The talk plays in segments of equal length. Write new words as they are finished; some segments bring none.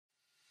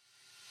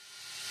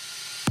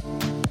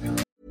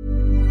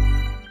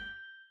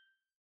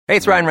Hey,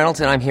 it's Ryan Reynolds,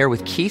 and I'm here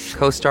with Keith,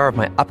 co-star of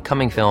my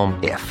upcoming film,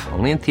 If,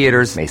 only in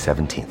theaters May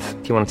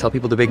 17th. Do you want to tell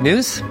people the big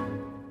news?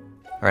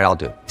 All right, I'll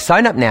do it.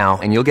 Sign up now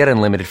and you'll get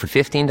unlimited for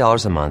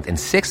 $15 a month and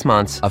 6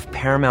 months of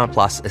Paramount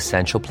Plus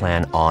Essential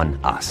Plan on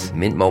us.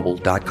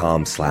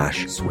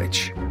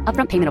 MintMobile.com/switch.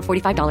 Upfront payment of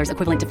 $45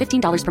 equivalent to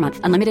 $15 per month.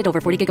 Unlimited over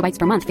 40 gigabytes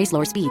per month. Face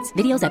lower speeds.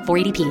 Videos at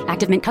 480p.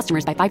 Active Mint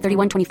customers by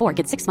 531.24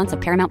 get 6 months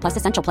of Paramount Plus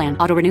Essential Plan.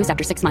 Auto renews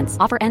after 6 months.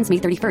 Offer ends May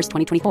 31st,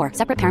 2024.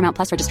 Separate Paramount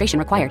Plus registration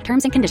required.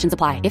 Terms and conditions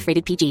apply if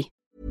rated PG.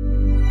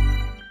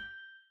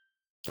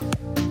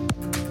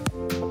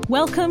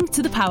 Welcome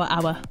to the Power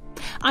Hour.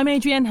 I'm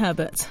Adrienne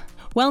Herbert,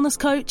 wellness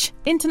coach,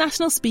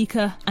 international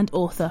speaker and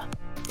author.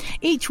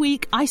 Each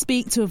week I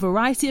speak to a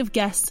variety of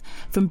guests,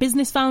 from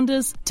business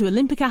founders to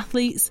Olympic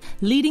athletes,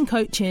 leading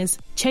coaches,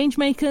 change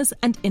makers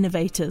and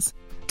innovators,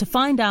 to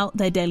find out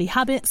their daily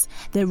habits,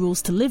 their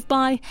rules to live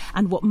by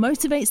and what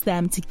motivates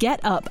them to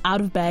get up out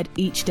of bed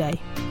each day.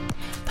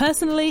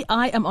 Personally,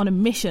 I am on a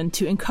mission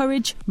to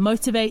encourage,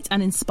 motivate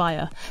and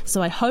inspire,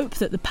 so I hope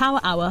that the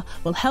Power Hour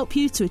will help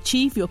you to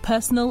achieve your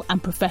personal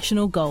and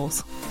professional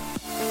goals.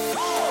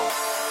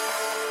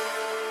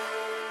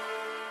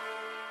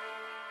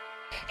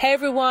 Hey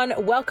everyone,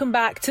 welcome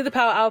back to the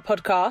Power Hour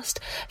podcast.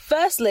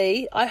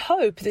 Firstly, I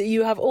hope that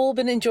you have all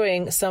been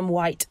enjoying some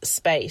white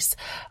space.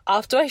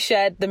 After I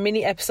shared the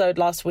mini episode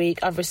last week,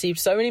 I've received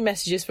so many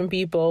messages from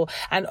people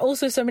and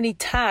also so many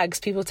tags,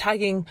 people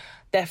tagging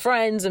their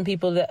friends and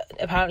people that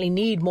apparently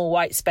need more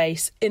white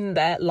space in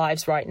their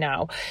lives right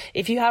now.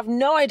 If you have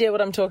no idea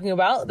what I'm talking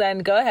about, then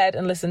go ahead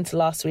and listen to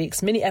last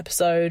week's mini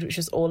episode, which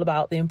was all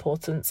about the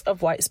importance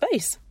of white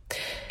space.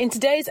 In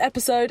today's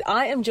episode,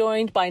 I am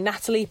joined by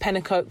Natalie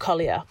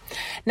Pennicotte-Collier.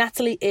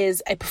 Natalie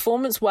is a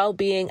performance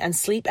well-being and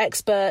sleep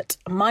expert,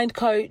 mind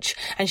coach,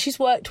 and she's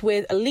worked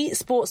with elite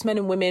sportsmen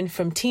and women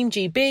from Team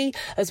GB,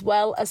 as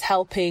well as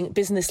helping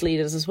business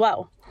leaders as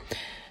well.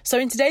 So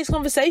in today's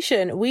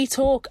conversation, we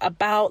talk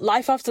about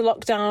life after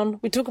lockdown.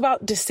 We talk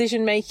about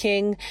decision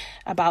making,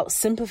 about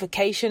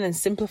simplification and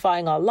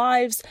simplifying our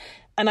lives.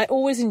 And I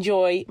always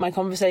enjoy my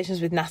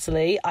conversations with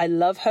Natalie. I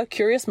love her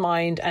curious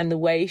mind and the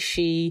way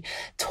she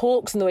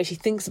talks and the way she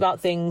thinks about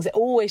things. It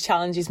always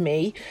challenges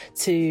me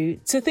to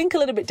think a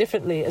little bit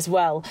differently as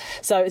well.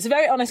 So it's a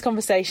very honest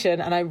conversation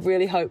and I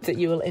really hope that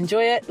you will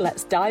enjoy it.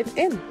 Let's dive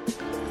in.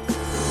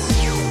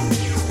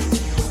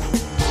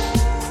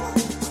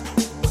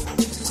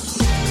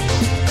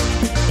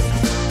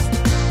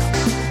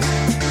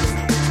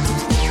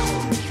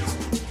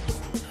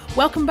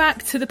 Welcome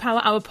back to the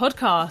Power Hour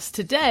podcast.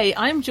 Today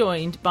I'm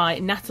joined by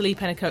Natalie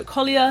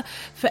Pennicotte-Collier.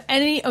 For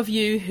any of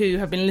you who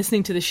have been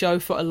listening to the show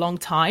for a long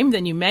time,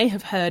 then you may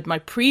have heard my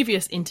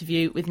previous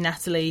interview with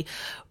Natalie.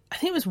 I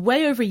think it was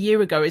way over a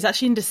year ago. It was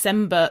actually in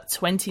December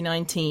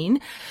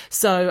 2019.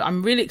 So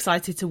I'm really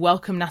excited to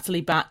welcome Natalie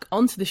back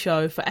onto the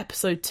show for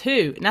episode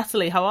 2.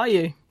 Natalie, how are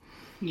you?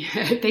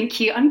 Yeah, thank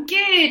you. I'm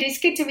good. It's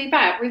good to be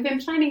back. We've been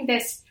planning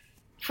this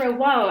for a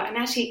while, and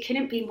actually it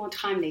couldn't be more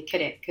timely,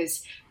 could it?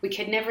 Because we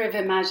could never have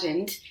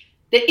imagined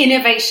the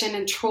innovation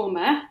and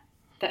trauma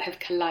that have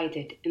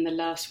collided in the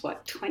last,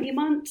 20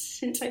 months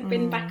since I've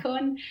been back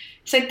on.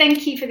 So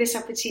thank you for this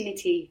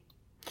opportunity.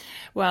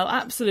 Well,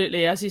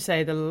 absolutely. As you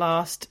say, the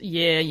last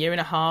year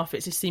and a half,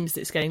 it just seems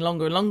that it's getting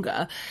longer and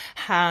longer,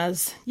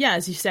 has,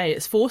 as you say,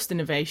 it's forced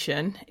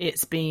innovation.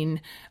 It's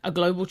been a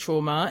global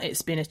trauma.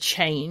 It's been a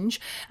change.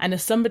 And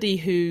as somebody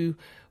who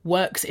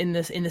works in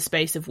the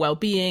space of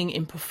well-being,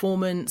 in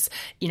performance,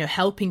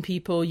 helping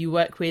people, you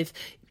work with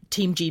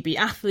Team GB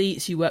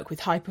athletes, you work with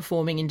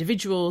high-performing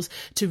individuals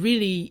to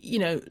really,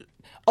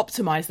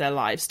 optimize their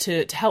lives,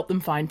 to help them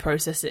find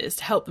processes,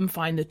 to help them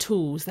find the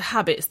tools, the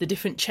habits, the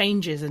different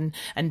changes and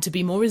to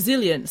be more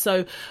resilient.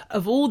 So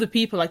of all the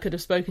people I could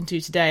have spoken to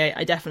today,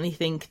 I definitely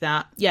think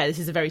that, this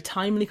is a very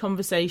timely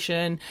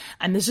conversation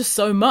and there's just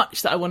so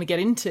much that I want to get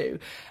into.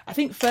 I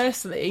think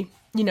firstly,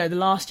 the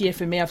last year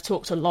for me, I've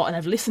talked a lot and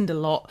I've listened a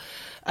lot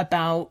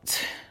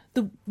about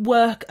the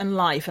work and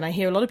life. And I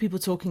hear a lot of people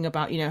talking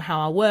about,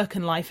 how our work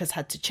and life has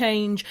had to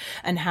change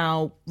and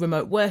how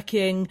remote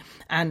working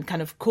and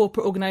kind of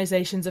corporate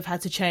organizations have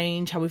had to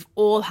change, how we've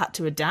all had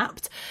to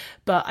adapt.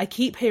 But I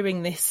keep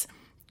hearing this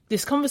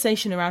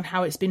conversation around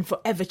how it's been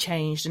forever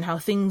changed and how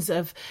things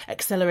have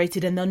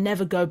accelerated and they'll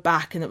never go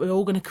back and that we're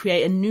all going to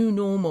create a new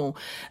normal.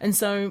 And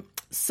so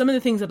some of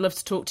the things I'd love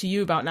to talk to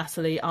you about,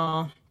 Natalie,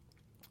 are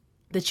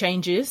the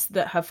changes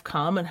that have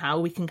come and how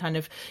we can kind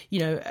of,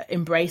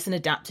 embrace and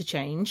adapt to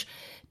change,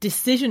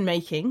 decision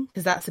making,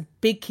 because that's a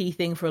big key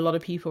thing for a lot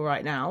of people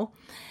right now,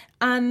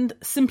 and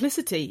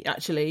simplicity,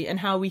 actually, and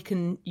how we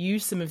can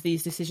use some of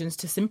these decisions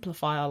to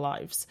simplify our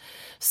lives.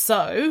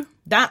 So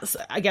that's,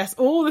 I guess,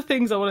 all the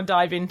things I want to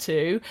dive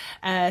into.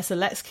 So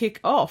let's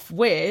kick off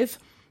with,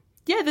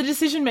 the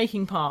decision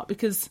making part,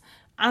 because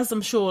as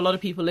I'm sure a lot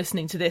of people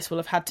listening to this will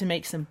have had to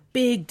make some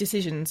big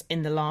decisions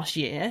in the last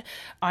year.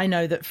 I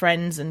know that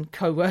friends and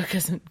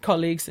co-workers and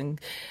colleagues and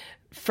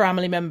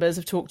family members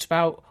have talked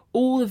about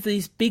all of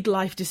these big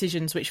life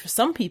decisions, which for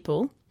some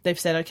people They've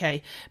said,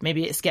 okay,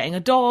 maybe it's getting a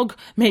dog,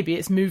 maybe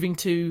it's moving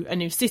to a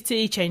new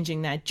city,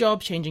 changing their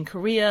job, changing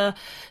career,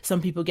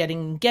 some people getting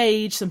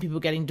engaged, some people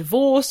getting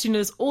divorced,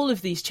 there's all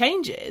of these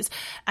changes.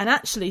 And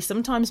actually,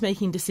 sometimes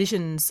making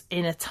decisions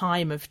in a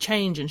time of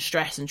change and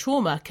stress and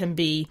trauma can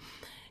be,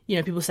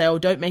 people say, oh,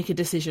 don't make a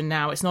decision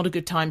now. It's not a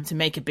good time to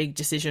make a big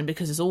decision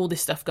because there's all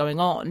this stuff going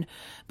on.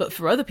 But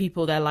for other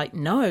people, they're like,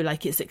 no,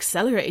 like it's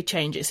accelerated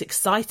change. It's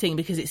exciting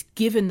because it's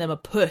given them a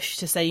push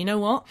to say, you know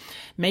what,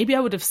 maybe I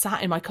would have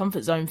sat in my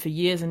comfort zone for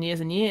years and years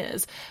and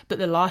years. But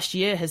the last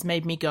year has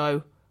made me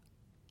go,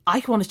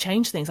 I want to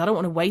change things. I don't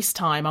want to waste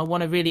time. I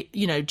want to really,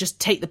 just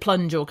take the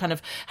plunge or kind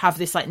of have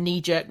this like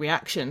knee-jerk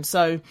reaction.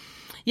 So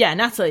yeah,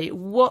 Natalie,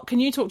 what can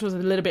you talk to us a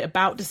little bit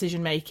about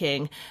decision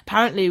making?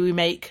 Apparently we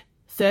make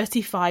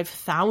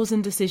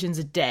 35,000 decisions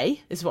a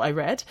day is what I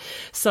read.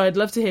 So I'd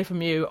love to hear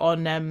from you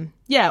on,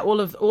 all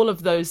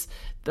of those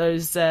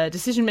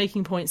decision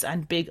making points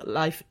and big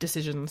life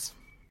decisions.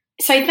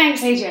 So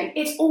thanks, Adrian.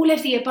 It's all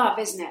of the above,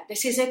 isn't it?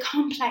 This is a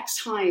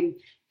complex time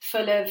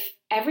full of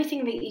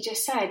everything that you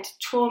just said: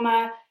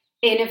 trauma,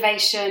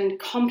 innovation,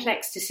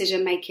 complex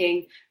decision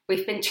making.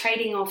 We've been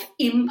trading off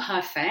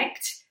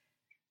imperfect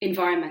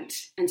environment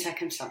and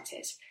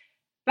circumstances.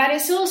 But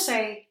it's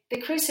also the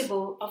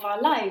crucible of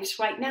our lives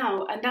right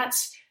now. And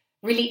that's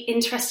really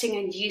interesting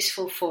and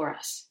useful for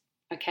us,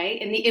 okay?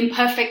 In the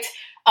imperfect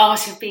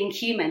art of being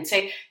human. So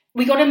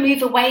we got to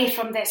move away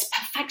from this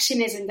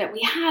perfectionism that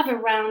we have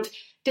around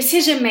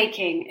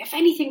decision-making. If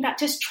anything, that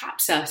just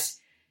traps us.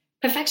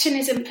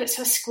 Perfectionism puts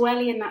us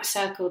squarely in that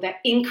circle that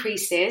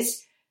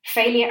increases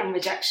failure and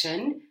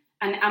rejection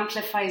and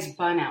amplifies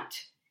burnout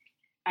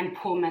and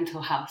poor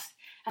mental health.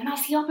 And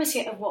that's the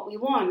opposite of what we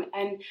want.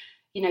 And,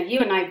 you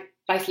and I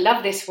both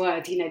love this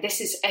word.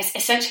 This is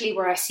essentially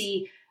where I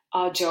see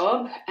our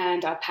job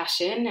and our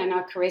passion and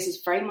our careers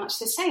is very much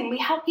the same. We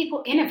help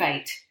people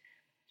innovate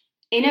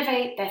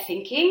their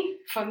thinking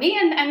for me.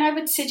 And I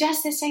would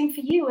suggest the same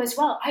for you as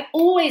well. I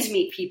always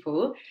meet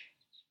people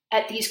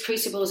at these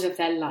crucibles of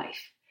their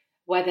life,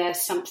 whether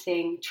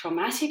something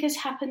traumatic has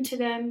happened to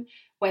them,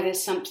 whether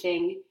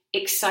something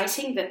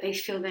exciting that they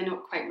feel they're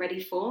not quite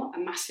ready for, a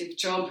massive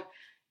job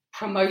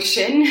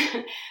promotion,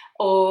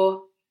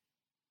 or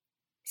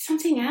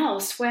something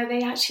else where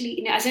they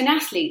actually, as an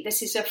athlete,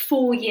 this is a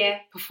 4-year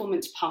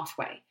performance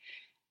pathway.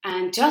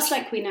 And just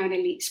like we know in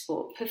elite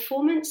sport,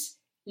 performance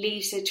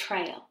leaves a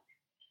trail.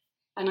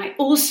 And I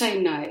also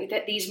know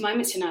that these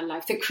moments in our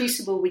life, the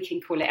crucible we can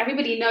call it,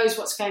 everybody knows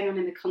what's going on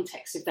in the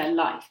context of their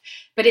life,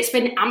 but it's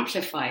been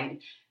amplified.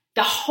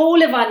 The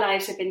whole of our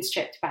lives have been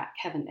stripped back,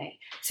 haven't they?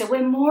 So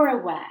we're more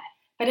aware.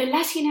 But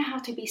unless you know how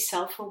to be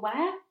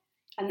self-aware,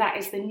 and that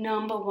is the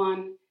number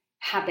one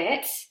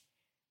habit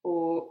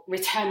or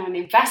return on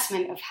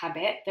investment of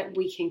habit that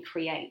we can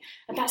create.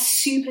 And that's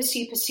super,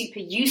 super, super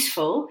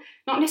useful,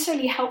 not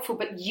necessarily helpful,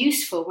 but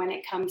useful when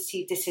it comes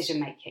to decision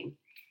making.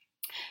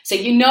 So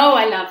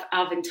I love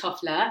Alvin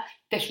Toffler,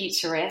 the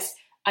futurist.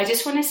 I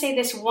just want to say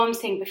this one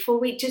thing before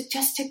we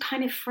just to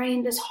kind of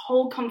frame this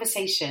whole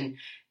conversation.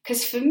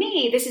 Because for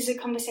me, this is a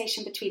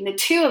conversation between the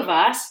two of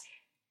us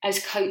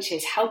as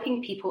coaches,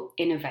 helping people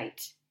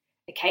innovate.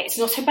 Okay, it's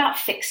not about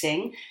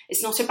fixing.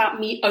 It's not about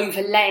me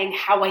overlaying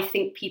how I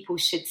think people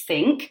should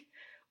think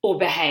or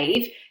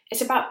behave.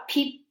 It's about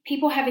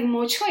people having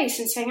more choice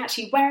and saying,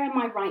 actually, where am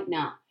I right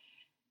now?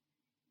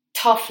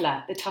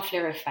 Toffler, the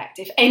Toffler effect.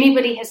 If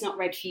anybody has not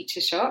read Future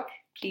Shock,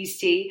 please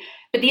do.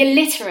 But the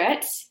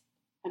illiterate,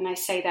 and I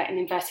say that in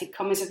inverted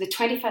commas, of the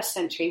 21st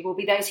century will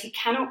be those who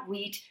cannot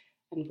read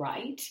and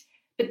write,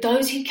 but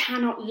those who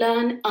cannot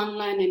learn,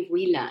 unlearn, and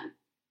relearn.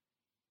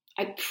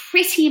 I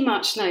pretty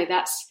much know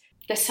that's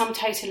the sum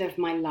total of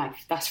my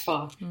life thus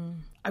far.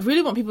 I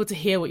really want people to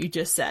hear what you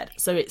just said.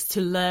 So it's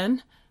to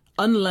learn,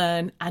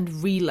 unlearn and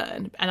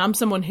relearn. And I'm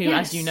someone who,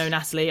 as you know,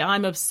 Natalie,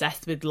 I'm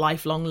obsessed with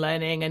lifelong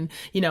learning. And,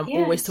 I'm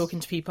always talking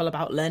to people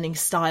about learning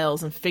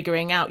styles and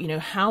figuring out,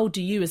 how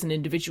do you as an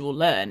individual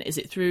learn? Is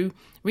it through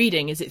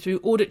reading? Is it through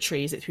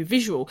auditory? Is it through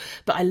visual?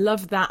 But I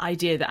love that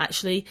idea that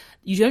actually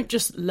you don't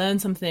just learn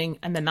something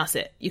and then that's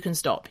it. You can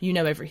stop. You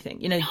know everything.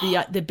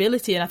 The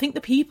ability. And I think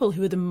the people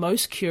who are the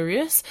most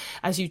curious,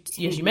 as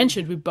you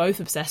mentioned, we're both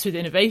obsessed with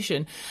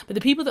innovation, but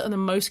the people that are the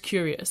most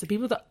curious, the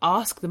people that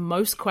ask the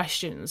most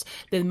questions,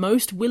 they're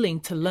most willing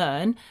to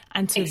learn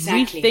and to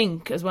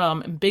rethink as well.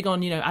 I'm big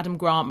on, Adam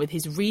Grant with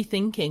his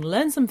rethinking.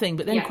 Learn something,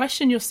 but then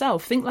question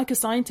yourself. Think like a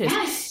scientist.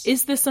 Yes.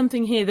 Is there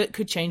something here that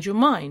could change your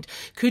mind?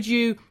 Could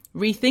you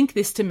rethink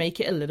this to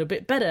make it a little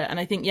bit better? And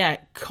I think,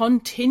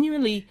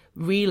 continually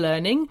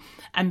relearning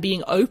and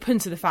being open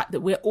to the fact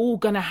that we're all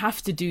going to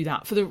have to do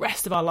that for the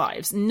rest of our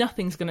lives.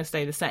 Nothing's going to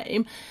stay the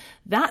same.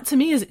 That to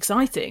me is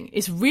exciting.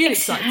 It's really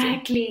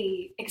exciting.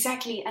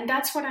 Exactly. And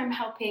that's what I'm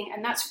helping.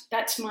 And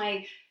that's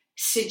my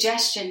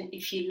suggestion,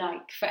 if you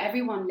like, for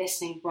everyone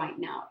listening right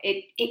now.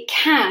 It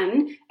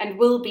can and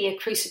will be a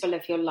crucible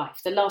of your life.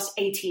 The last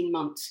 18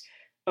 months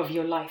of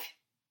your life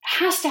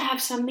has to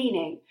have some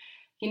meaning.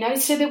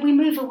 So that we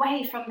move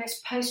away from this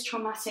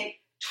post-traumatic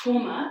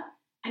trauma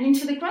and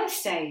into the growth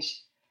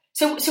stage.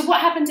 So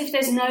what happens if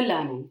there's no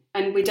learning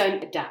and we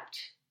don't adapt?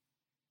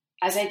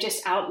 as I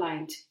just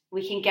outlined,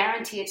 we can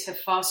guarantee it's a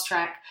fast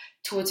track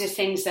towards the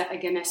things that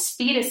are going to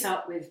speed us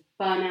up with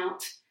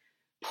burnout,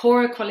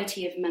 poorer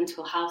quality of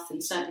mental health,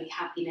 and certainly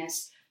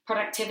happiness.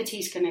 Productivity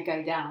is going to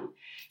go down.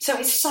 So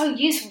it's so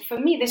useful for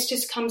me. This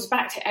just comes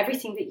back to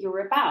everything that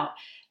you're about.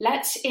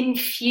 Let's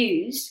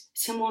infuse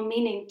some more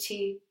meaning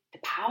to the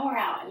power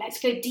hour. Let's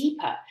go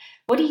deeper.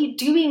 What are you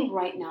doing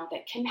right now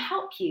that can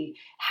help you?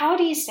 How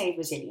do you stay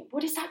resilient?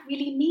 What does that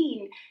really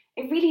mean?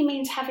 It really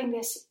means having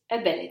this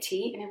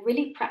ability in a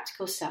really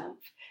practical self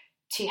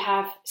to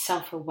have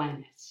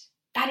self-awareness.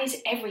 That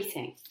is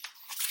everything.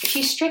 If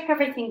you strip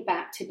everything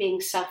back to being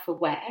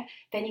self-aware,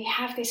 then you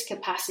have this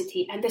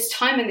capacity and this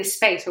time and this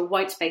space, or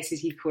white space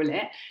as you call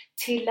it,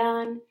 to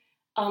learn,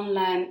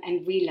 unlearn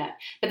and relearn.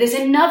 But there's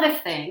another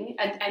thing,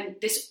 and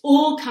this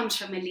all comes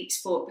from elite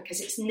sport because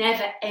it's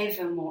never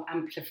ever more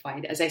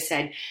amplified, as I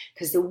said,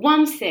 because the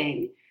one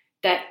thing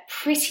that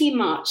pretty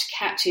much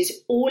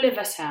catches all of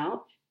us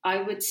out,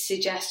 I would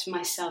suggest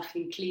myself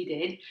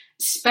included,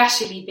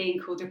 especially being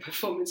called a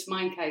performance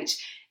mind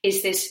coach,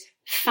 is this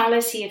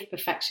fallacy of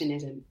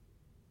perfectionism.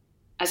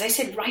 As I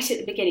said right at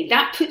the beginning,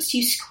 that puts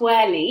you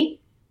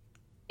squarely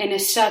in a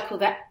circle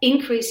that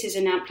increases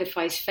and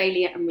amplifies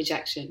failure and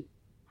rejection.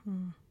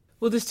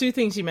 Well, there's two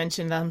things you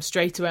mentioned.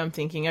 Straight away I'm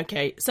thinking,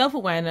 okay,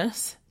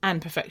 self-awareness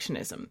and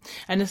perfectionism.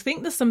 And I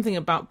think there's something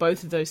about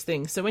both of those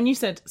things. So when you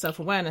said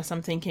self-awareness,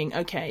 I'm thinking,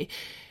 okay,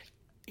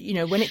 you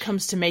know, when it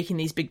comes to making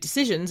these big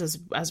decisions,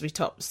 as we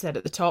said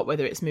at the top,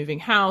 whether it's moving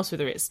house,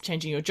 whether it's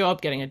changing your job,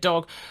 getting a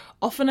dog,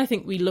 often I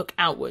think we look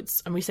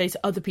outwards and we say to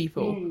other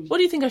people, what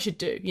do you think I should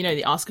do? You know,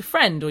 they ask a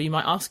friend, or you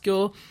might ask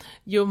your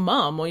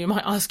mum, or you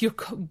might ask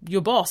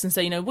your boss and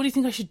say, you know, what do you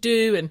think I should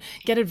do? And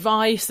get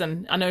advice.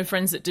 And I know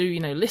friends that do,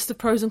 you know, list of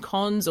pros and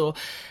cons,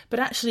 but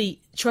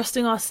actually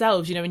trusting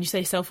ourselves, you know, when you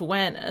say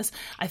self-awareness,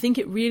 I think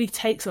it really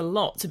takes a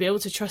lot to be able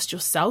to trust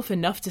yourself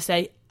enough to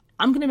say,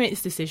 I'm going to make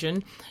this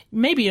decision.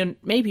 Maybe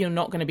you're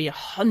not going to be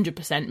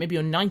 100%, maybe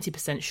you're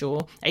 90%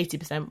 sure,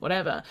 80%,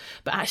 whatever,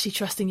 but actually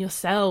trusting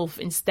yourself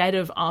instead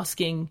of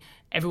asking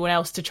everyone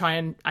else to try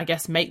and, I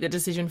guess, make the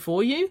decision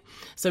for you.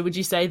 So would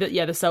you say that,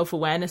 the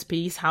self-awareness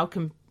piece, how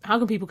can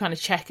people kind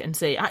of check and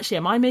say, actually,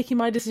 am I making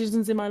my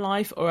decisions in my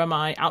life, or am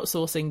I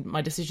outsourcing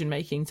my decision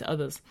making to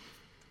others?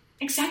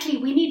 Exactly.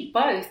 We need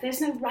both.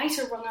 There's no right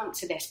or wrong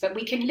answer to this, but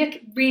we can look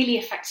really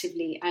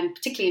effectively, and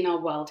particularly in our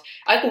world,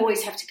 I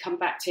always have to come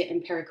back to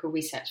empirical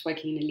research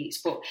working in elite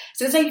sport.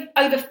 So there's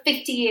over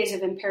 50 years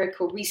of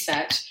empirical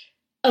research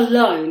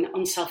alone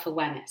on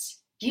self-awareness.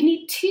 You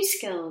need two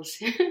skills.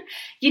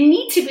 You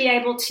need to be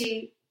able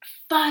to,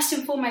 first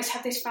and foremost,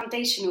 have this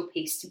foundational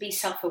piece to be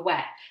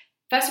self-aware.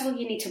 First of all,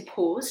 you need to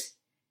pause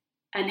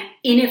and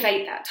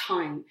innovate that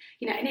time.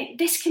 You know, and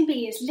this can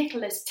be as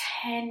little as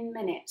 10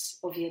 minutes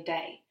of your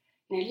day.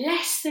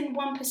 Less than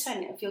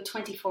 1% of your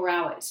 24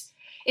 hours.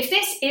 If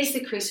this is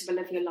the crucible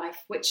of your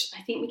life, which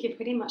I think we can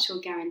pretty much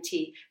all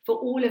guarantee for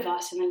all of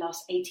us in the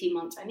last 18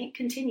 months, and it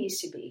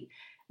continues to be,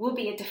 will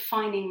be a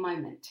defining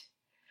moment.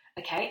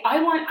 Okay,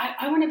 I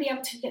want to be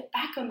able to look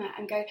back on that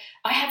and go,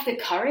 I have the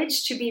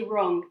courage to be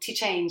wrong, to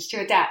change, to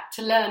adapt,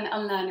 to learn,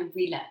 unlearn, and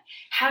relearn.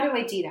 How do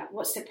I do that?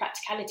 What's the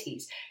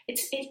practicalities?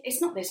 It's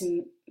not this,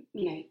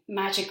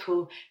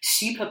 magical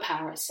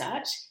superpower as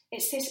such.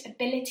 It's this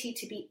ability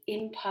to be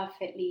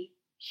imperfectly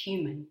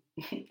human.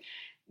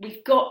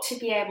 We've got to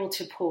be able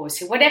to pause.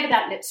 So whatever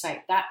that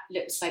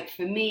looks like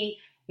for me,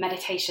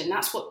 meditation.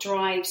 That's what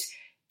drives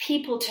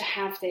people to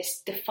have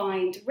this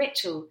defined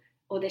ritual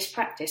or this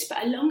practice.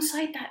 But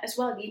alongside that as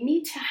well, you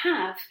need to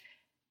have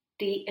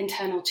the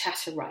internal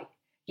chatter right.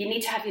 You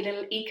need to have your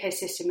little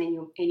ecosystem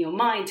in your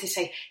mind to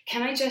say,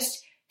 can I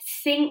just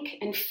think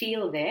and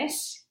feel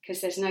this?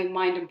 Because there's no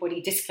mind and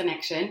body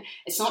disconnection.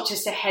 It's not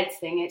just a head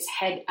thing, it's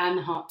head and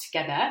heart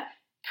together.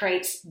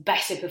 Creates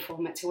better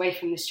performance away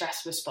from the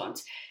stress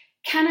response.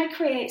 Can I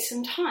create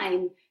some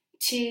time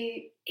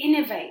to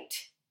innovate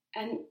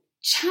and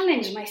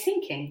challenge my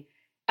thinking?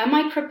 Am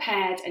I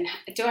prepared, and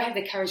do I have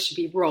the courage to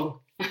be wrong?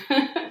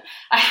 I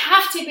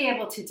have to be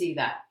able to do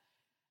that.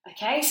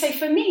 Okay, so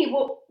for me,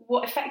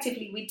 what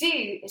effectively we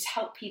do is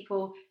help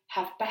people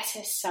have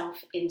better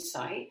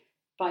self-insight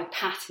by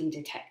pattern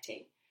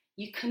detecting.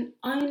 You can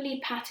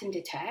only pattern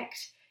detect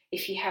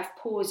if you have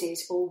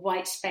pauses or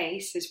white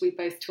space, as we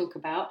both talk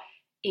about,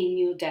 in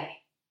your day.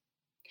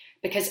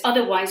 Because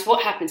otherwise,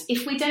 what happens?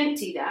 If we don't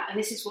do that, and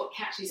this is what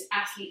catches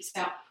athletes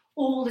out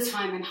all the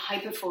time in high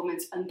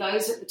performance and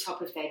those at the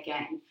top of their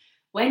game,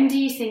 when do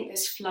you think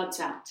this floods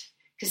out?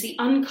 Because the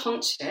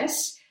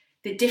unconscious,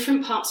 the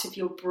different parts of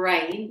your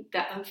brain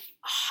that are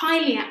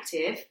highly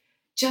active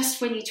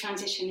just when you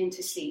transition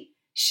into sleep,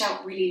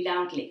 shout really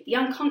loudly. The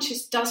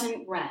unconscious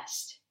doesn't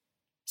rest.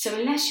 So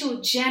unless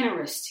you're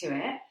generous to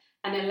it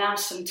and allow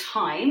some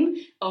time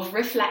of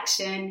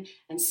reflection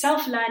and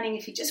self-learning,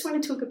 if you just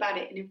want to talk about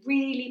it in a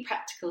really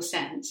practical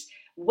sense,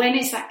 when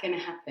is that going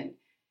to happen?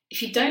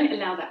 If you don't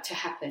allow that to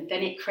happen,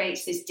 then it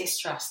creates this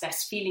distrust,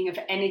 this feeling of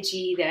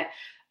energy that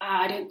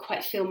I don't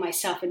quite feel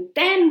myself. And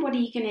then what are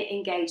you going to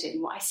engage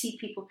in? What I see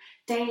people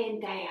day in,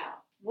 day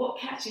out, what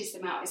catches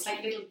them out? It's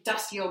like little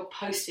dusty old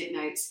Post-it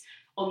notes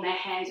on their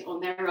head, on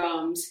their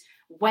arms,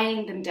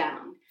 weighing them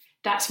down.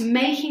 That's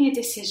making a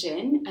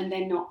decision and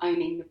then not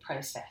owning the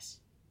process.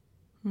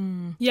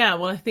 Yeah,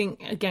 well, I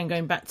think, again,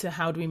 going back to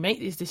how do we make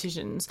these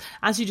decisions,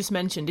 as you just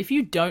mentioned, if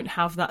you don't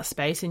have that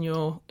space in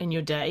your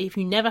day, if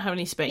you never have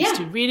any space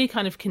to really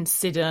kind of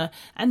consider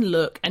and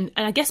look and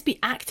I guess be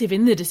active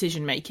in the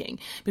decision making,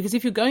 because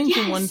if you're going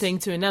from one thing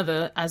to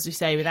another, as we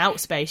say, without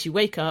space, you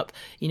wake up,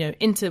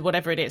 into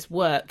whatever it is,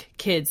 work,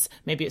 kids,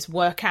 maybe it's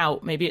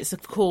workout, maybe it's a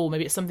call,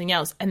 maybe it's something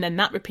else, and then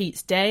that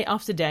repeats day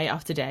after day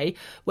after day.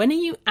 When are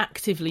you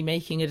actively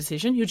making a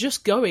decision? You're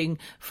just going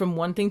from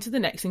one thing to the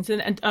next thing to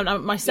the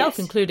and myself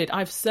included.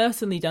 I've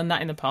certainly done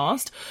that in the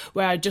past,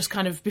 where I just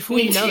kind of before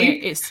you know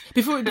it,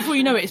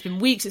 it's been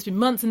weeks, it's been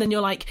months, and then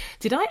you're like,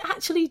 did I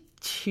actually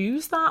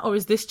choose that, or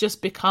is this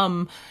just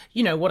become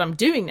what I'm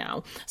doing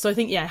now? So I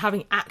think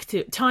having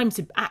active time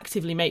to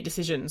actively make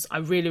decisions, I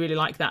really, really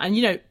like that.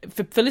 And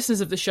for listeners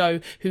of the show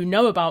who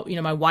know about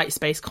my white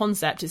space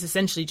concept, it's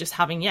essentially just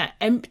having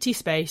empty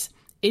space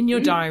in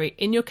your diary,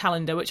 in your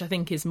calendar, which I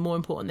think is more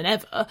important than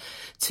ever,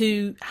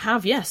 to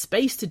have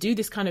space to do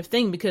this kind of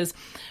thing. Because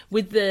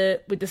with the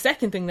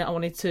second thing that I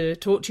wanted to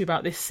talk to you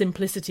about, this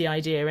simplicity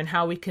idea and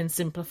how we can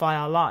simplify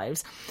our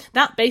lives,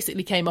 that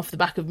basically came off the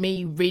back of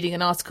me reading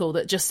an article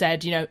that just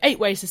said 8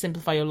 ways to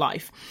simplify your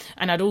life.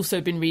 And I'd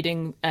also been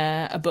reading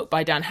a book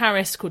by Dan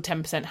Harris called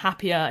 10%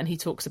 Happier, and he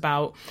talks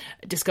about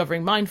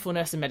discovering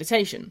mindfulness and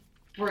meditation.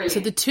 Brilliant. So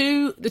the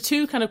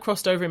two kind of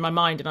crossed over in my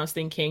mind, and I was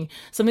thinking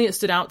something that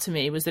stood out to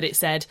me was that it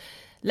said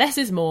less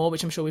is more,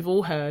 which I'm sure we've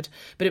all heard,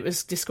 but it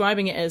was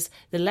describing it as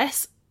the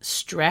less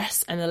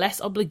stress and the less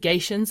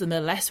obligations and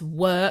the less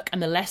work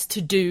and the less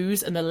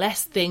to-dos and the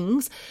less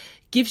things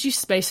gives you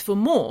space for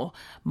more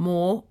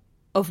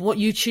of what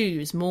you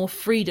choose, more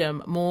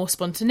freedom, more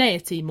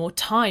spontaneity, more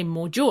time,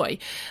 more joy.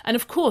 And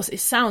of course, it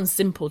sounds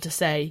simple to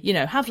say,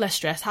 have less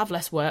stress, have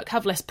less work,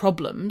 have less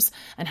problems,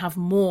 and have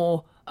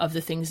more of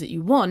the things that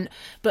you want.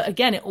 But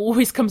again, it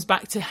always comes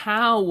back to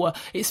how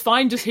it's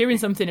fine just hearing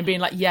something and being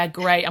like, yeah,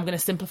 great, I'm going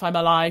to simplify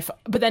my life.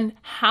 But then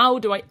how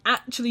do I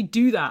actually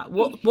do that?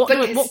 What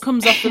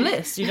comes off the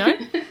list,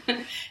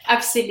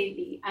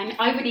 Absolutely. And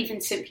I would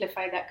even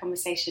simplify that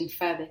conversation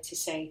further to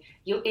say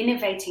you're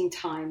innovating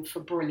time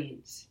for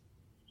brilliance,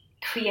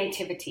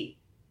 creativity.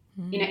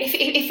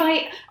 If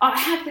I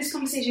have this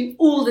conversation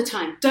all the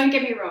time, don't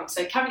get me wrong.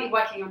 So currently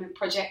working on a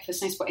project for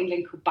Snowsport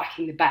England called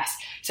Backing the Best.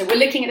 So we're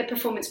looking at the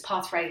performance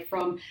pathway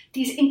from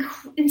these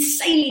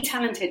insanely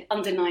talented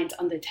under 9s,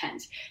 under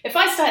 10s. If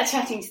I start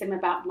chatting to them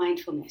about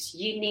mindfulness,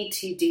 you need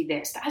to do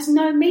this, that has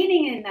no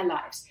meaning in their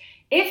lives.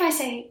 If I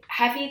say,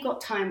 have you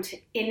got time to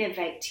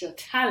innovate your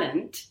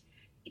talent?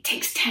 It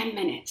takes 10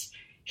 minutes.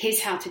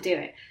 Here's how to do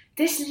it.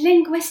 This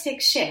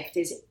linguistic shift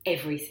is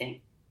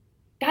everything.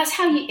 That's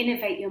how you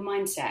innovate your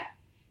mindset.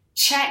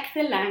 Check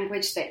the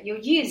language that you're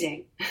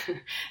using.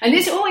 And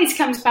this always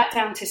comes back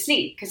down to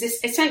sleep, because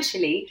it's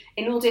essentially,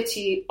 in order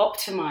to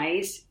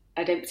optimize,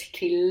 I don't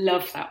particularly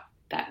love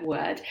that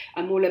word.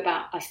 I'm all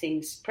about, are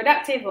things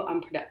productive or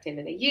unproductive?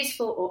 Are they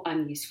useful or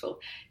unuseful?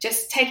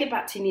 Just take it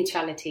back to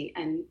neutrality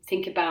and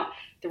think about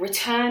the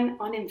return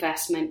on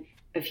investment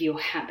of your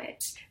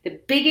habits. The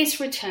biggest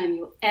return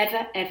you'll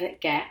ever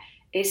get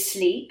is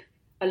sleep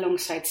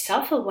alongside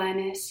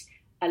self-awareness,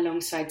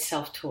 alongside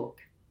self-talk.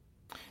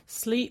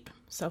 Sleep,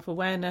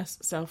 self-awareness,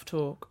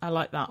 self-talk. I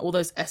like that. All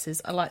those S's.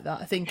 I like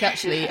that. I think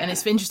actually, and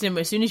it's interesting,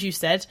 as soon as you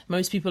said,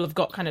 most people have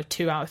got kind of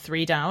 2 out of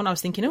 3 down. I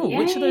was thinking,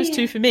 which are those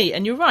 2 for me?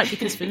 And you're right,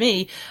 because for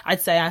me,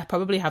 I'd say I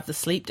probably have the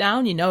sleep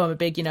down. I'm a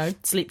big,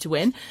 sleep to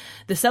win.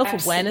 The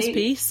self-awareness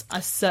piece, I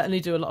certainly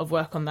do a lot of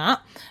work on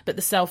that. But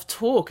the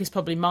self-talk is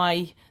probably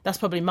my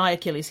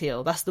Achilles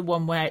heel. That's the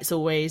one where it's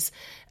always,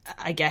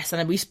 I guess,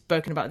 and we've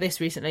spoken about this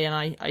recently,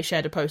 and I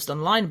shared a post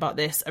online about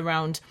this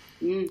around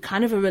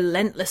kind of a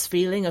relentless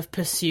feeling of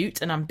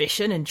pursuit and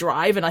ambition and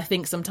drive. And I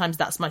think sometimes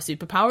that's my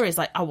superpower, is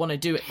like, I want to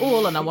do it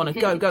all and I want to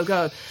go.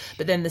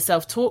 But then the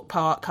self-talk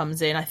part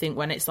comes in, I think,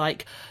 when it's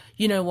like,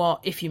 you know what,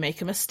 if you make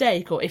a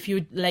mistake, or if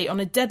you're late on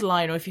a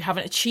deadline, or if you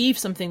haven't achieved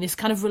something, this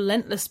kind of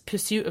relentless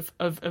pursuit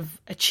of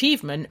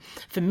achievement,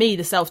 for me,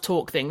 the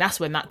self-talk thing, that's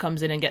when that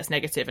comes in and gets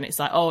negative. And it's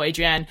like, oh,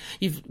 Adrienne,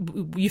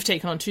 you've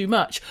taken on too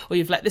much, or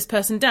you've let this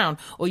person down,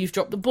 or you've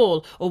dropped the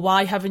ball, or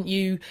why haven't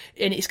you?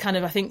 And it's kind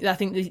of, I think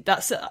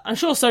that's, I'm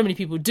sure so many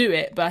people do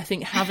it, but I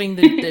think having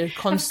the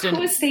constant... Of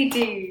course they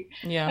do.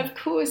 Yeah. Of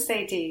course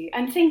they do.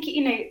 And think,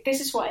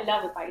 this is what I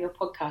love about your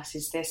podcast,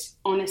 is this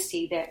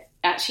honesty that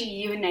actually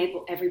you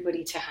enable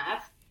everybody to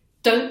have.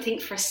 Don't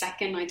think for a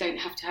second, I don't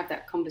have to have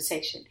that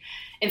conversation.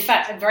 In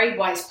fact, a very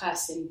wise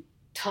person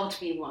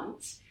told me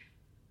once,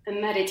 a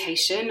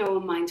meditation or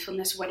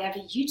mindfulness, whatever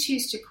you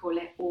choose to call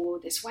it, or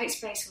this white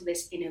space or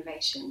this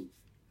innovation,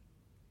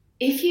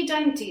 if you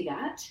don't do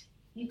that,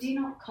 you do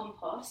not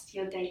compost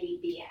your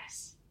daily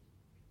BS.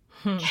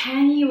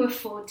 Can you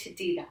afford to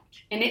do that?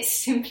 In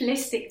its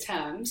simplistic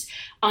terms,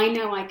 I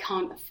know I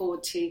can't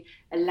afford to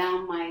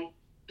allow my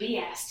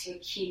BS to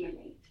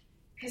accumulate,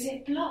 because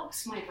it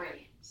blocks my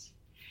brilliance.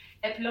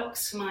 It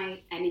blocks my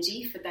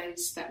energy for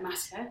those that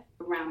matter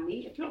around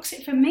me. It blocks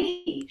it for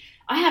me.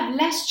 I have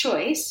less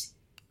choice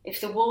if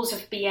the walls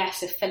of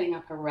BS are filling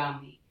up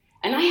around me.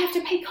 And I have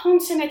to pay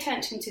constant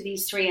attention to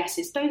these 3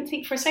 S's. Don't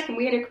think for a second.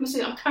 We had a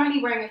conversation. I'm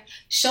currently wearing a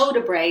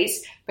shoulder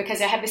brace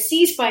because I have a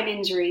C-spine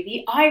injury.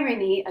 The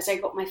irony as I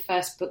got my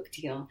first book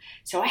deal.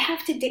 So I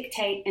have to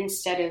dictate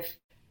instead of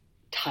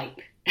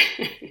type.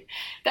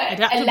 That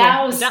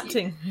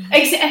adapting.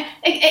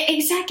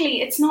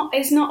 Exactly. It's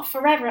not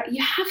forever.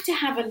 You have to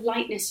have a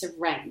lightness of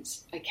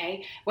reins,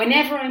 okay?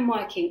 Whenever I'm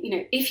working,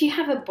 if you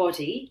have a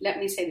body, let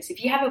me say this,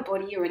 if you have a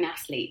body, you're an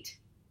athlete.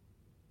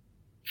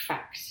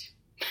 Fact.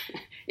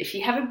 If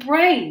you have a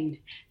brain,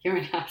 you're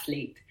an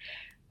athlete,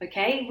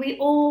 okay? We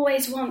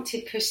always want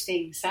to push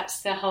things.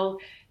 That's the whole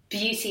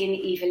beauty and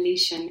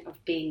evolution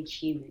of being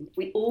human.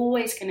 We're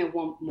always going to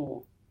want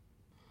more.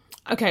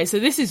 Okay, so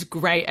this is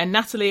great. And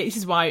Natalie, this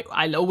is why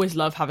I always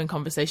love having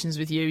conversations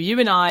with you. You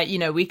and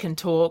I, we can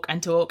talk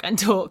and talk and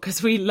talk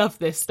because we love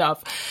this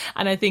stuff.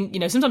 And I think,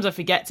 sometimes I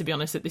forget, to be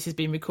honest, that this is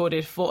being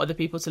recorded for other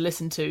people to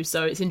listen to.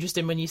 So it's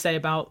interesting when you say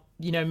about,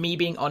 me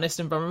being honest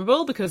and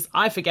vulnerable, because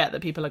I forget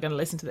that people are going to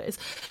listen to this.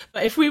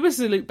 But if we were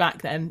to look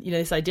back then,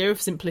 this idea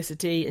of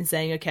simplicity and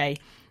saying, okay,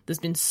 there's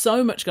been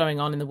so much going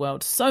on in the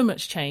world, so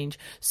much change,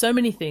 so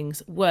many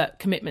things, work,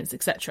 commitments,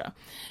 etc.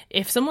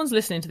 If someone's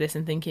listening to this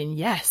and thinking,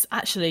 yes,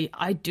 actually,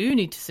 I do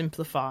need to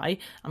simplify.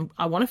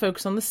 I want to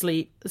focus on the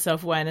sleep, the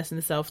self-awareness and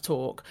the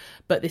self-talk.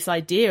 But this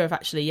idea of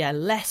actually,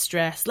 less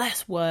stress,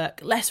 less work,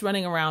 less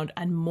running around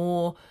and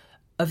more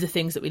of the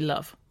things that we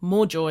love,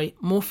 more joy,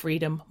 more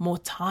freedom, more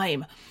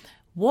time.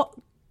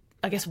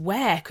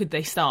 Where could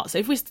they start? So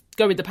if we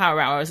go with the Power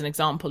Hour as an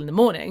example in the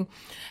morning,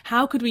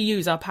 how could we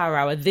use our Power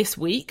Hour this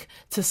week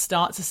to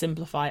start to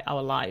simplify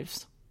our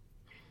lives?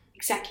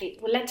 Exactly.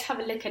 Well, let's have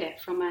a look at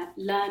it from a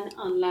learn,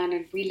 unlearn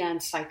and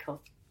relearn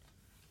cycle.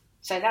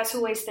 So that's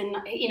always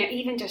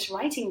even just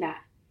writing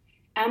that.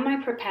 Am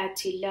I prepared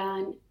to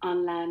learn,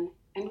 unlearn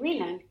and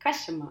relearn? ?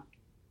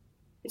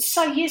 It's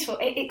so useful.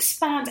 It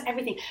expands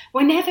everything.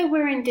 Whenever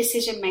we're in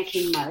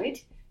decision-making mode,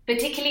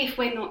 particularly if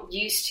we're not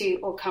used to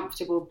or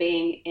comfortable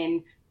being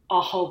in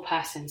our whole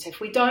person. So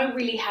if we haven't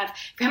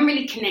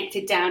really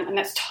connected down, and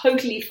that's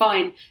totally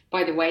fine,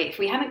 by the way, if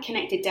we haven't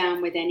connected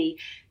down with any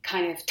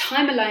kind of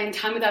time alone,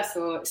 time with our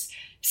thoughts,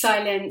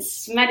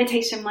 silence,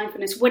 meditation,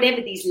 mindfulness,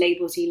 whatever these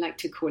labels you like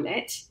to call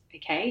it,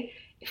 okay?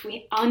 If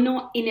we are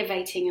not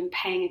innovating and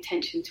paying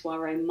attention to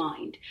our own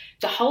mind,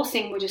 the whole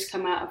thing will just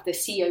come out of the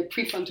CEO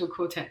prefrontal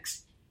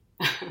cortex.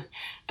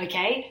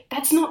 Okay,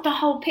 that's not the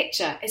whole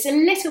picture. It's a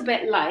little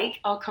bit like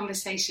our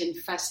conversation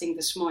first thing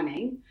this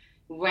morning,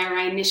 where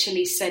I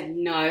initially said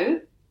no,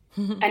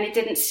 and it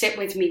didn't sit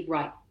with me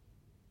right.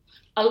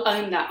 I'll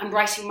own that. I'm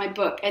writing my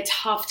book. It's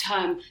half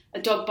term,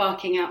 a dog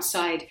barking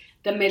outside,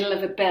 the middle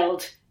of a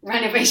build,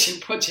 renovation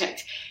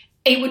project.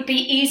 It would be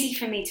easy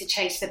for me to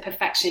chase the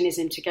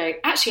perfectionism, to go,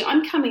 actually,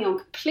 I'm coming on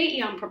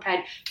completely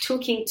unprepared,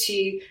 talking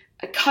to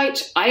a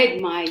coach. I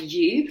admire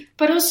you,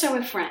 but also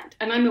a friend.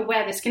 And I'm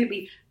aware there's going to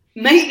be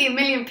maybe 1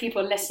 million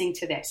people listening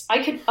to this.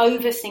 I could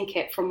overthink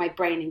it from my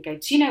brain and go,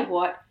 do you know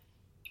what?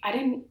 I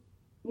don't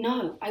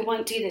know. I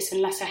won't do this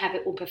unless I have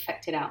it all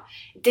perfected out.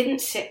 It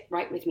didn't sit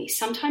right with me.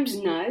 Sometimes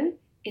no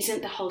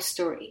isn't the whole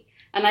story.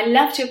 And I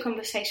loved your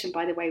conversation,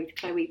 by the way, with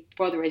Chloe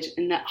Brotheridge,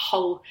 and that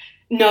whole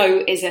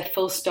no is a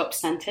full stop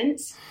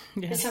sentence.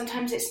 Yeah. But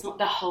sometimes it's not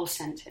the whole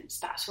sentence.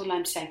 That's all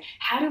I'm saying.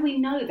 How do we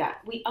know that?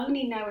 We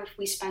only know if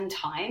we spend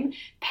time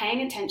paying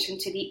attention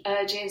to the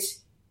urges,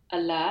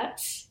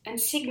 alerts and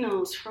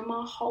signals from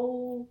our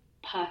whole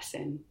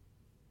person.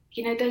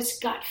 Those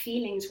gut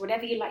feelings,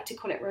 whatever you like to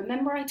call it.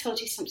 Remember, I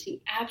told you something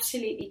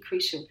absolutely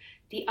crucial.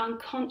 The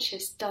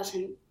unconscious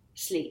doesn't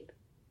sleep.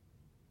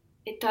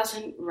 It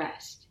doesn't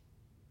rest.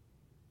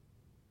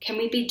 Can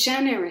we be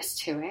generous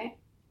to it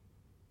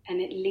and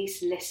at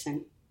least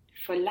listen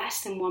for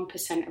less than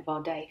 1% of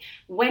our day?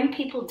 When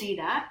people do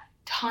that,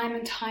 time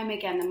and time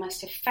again, the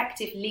most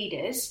effective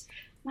leaders,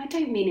 I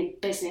don't mean in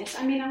business,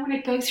 I want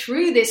to go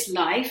through this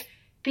life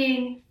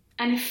being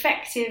an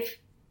effective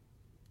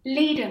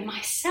leader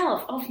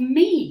myself, of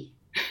me.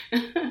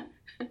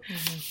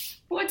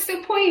 What's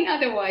the point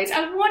otherwise?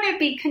 I want to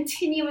be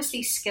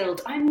continuously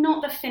skilled. I'm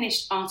not the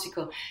finished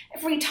article.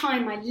 Every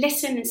time I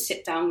listen and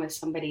sit down with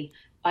somebody,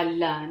 I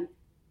learn,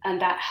 and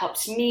that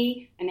helps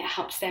me and it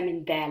helps them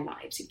in their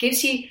lives. It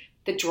gives you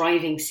the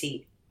driving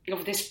seat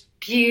of this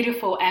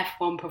beautiful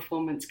F1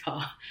 performance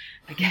car.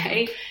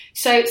 Okay,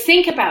 so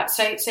think about,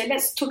 so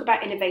let's talk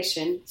about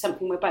innovation,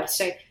 something we're both.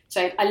 So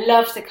I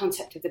love the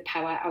concept of the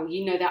power hour.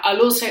 That.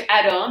 I'll also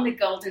add on the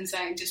golden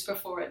zone just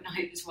before at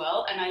night as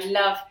well. And I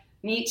love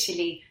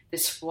mutually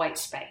this white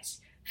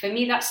space. For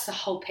me, that's the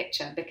whole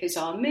picture, because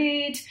our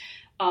mood,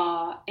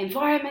 our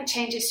environment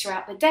changes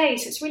throughout the day.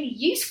 So it's really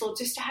useful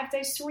just to have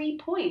those 3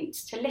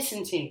 points to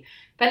listen to.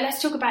 But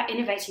let's talk about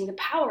innovating the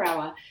power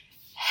hour.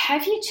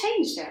 Have you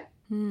changed it?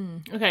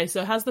 Okay,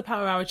 so has the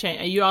power hour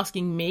changed? Are you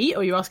asking me, or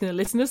are you asking the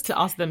listeners to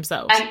ask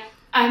themselves?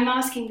 I'm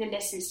asking the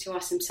listeners to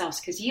ask themselves,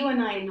 because you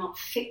and I are not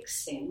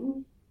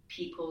fixing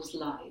people's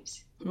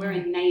lives. We're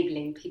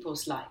enabling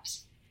people's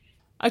lives.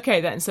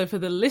 Okay, then. So for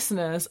the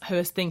listeners who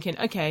are thinking,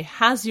 okay,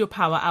 has your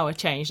power hour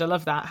changed? I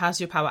love that.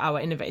 Has your power hour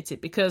innovated?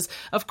 Because,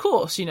 of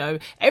course,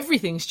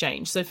 everything's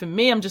changed. So for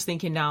me, I'm just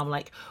thinking now, I'm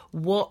like,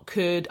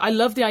 I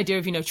love the idea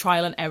of,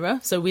 trial and error.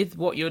 So with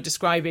what you're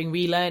describing,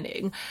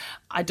 relearning,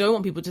 I don't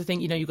want people to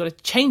think, you've got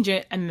to change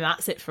it and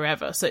that's it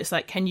forever. So it's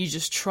like, can you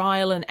just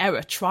trial and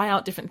error, try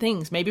out different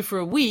things? Maybe for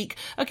a week,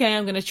 okay,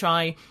 I'm going to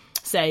try,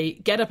 say,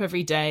 get up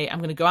every day, I'm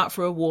going to go out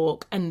for a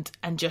walk and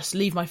just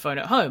leave my phone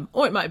at home.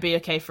 Or it might be,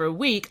 okay, for a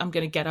week, I'm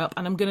going to get up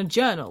and I'm going to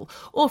journal.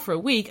 Or for a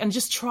week and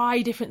just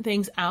try different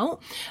things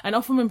out. And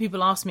often when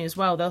people ask me as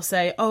well, they'll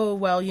say, oh,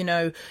 well,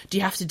 do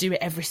you have to do it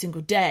every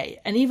single day?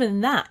 And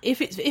even that,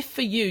 if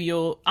for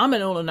you, I'm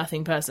an all or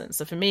nothing person.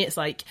 So for me, it's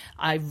like,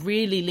 I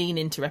really lean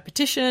into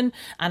repetition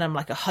and I'm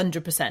like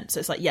 100%. So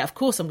it's like, yeah, of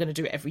course I'm going to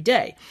do it every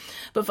day.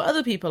 But for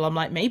other people, I'm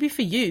like, maybe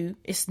for you,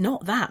 it's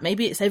not that.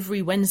 Maybe it's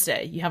every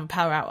Wednesday you have a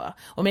power hour.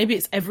 Or maybe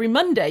it's every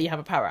Monday you have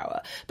a power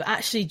hour. But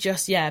actually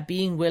just,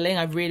 being willing,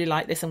 I really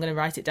like this, I'm going to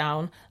write it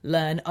down,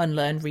 learn,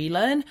 unlearn,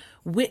 relearn.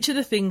 Which are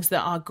the things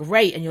that are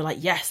great? And you're like,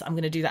 yes, I'm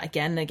going to do that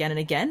again and again and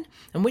again.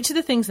 And which are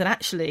the things that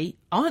actually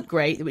aren't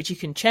great, which you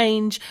can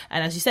change?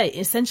 And as you say,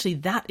 essentially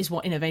that is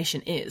what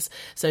innovation is.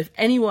 So if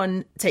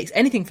anyone takes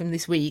anything from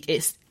this week,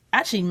 it's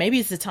actually, maybe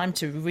it's the time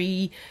to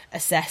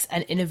reassess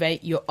and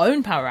innovate your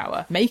own power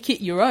hour. Make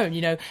it your own.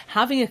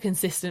 Having a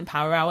consistent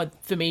power hour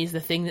for me is the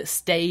thing that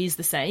stays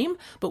the same.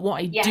 But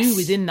what I do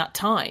within that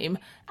time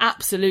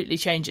absolutely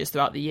changes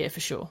throughout the year for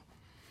sure.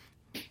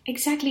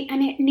 Exactly.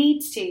 And it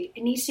needs to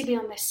be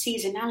on the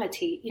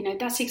seasonality.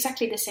 That's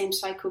exactly the same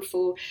cycle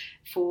for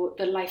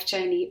the life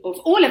journey of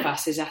all of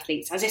us as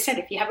athletes. As I said,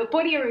 if you have a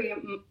body or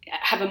you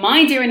have a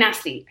mind, you're an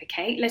athlete.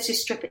 Okay, let's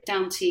just strip it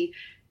down to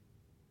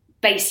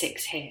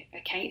basics here.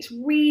 Okay, it's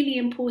really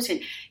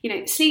important.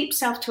 Sleep,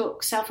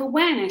 self-talk,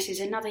 self-awareness is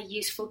another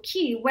useful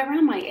cue. Where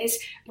am I? Is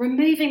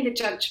removing the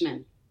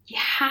judgment. You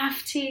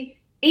have to,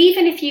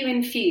 even if you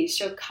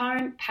infuse your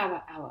current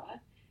power hour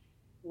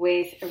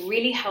with a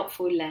really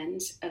helpful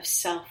lens of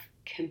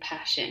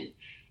self-compassion,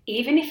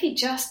 even if you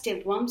just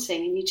did one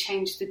thing and you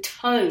changed the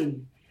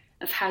tone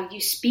of how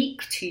you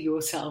speak to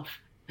yourself,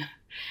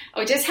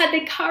 or just had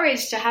the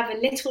courage to have a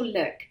little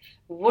look.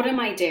 What am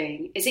I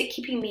doing? Is it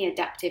keeping me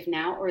adaptive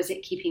now, or is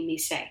it keeping me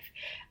safe?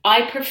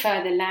 I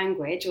prefer the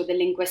language or the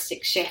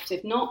linguistic shift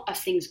of not are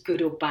things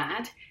good or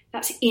bad.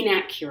 That's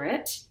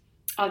inaccurate.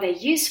 Are they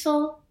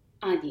useful?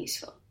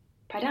 Unuseful.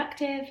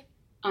 Productive?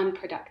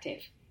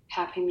 Unproductive.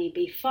 Helping me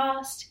be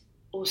fast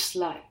or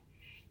slow.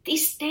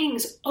 These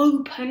things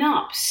open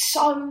up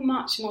so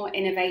much more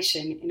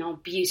innovation in our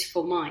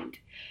beautiful mind.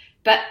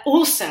 But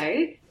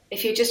also,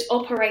 if you're just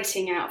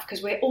operating out,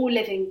 because we're all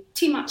living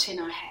too much in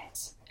our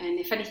heads. And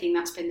if anything,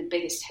 that's been the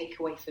biggest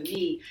takeaway for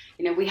me.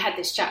 We had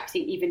this chat, I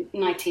think, even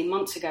 19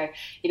 months ago.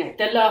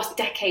 The last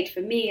decade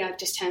for me, I've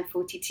just turned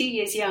 42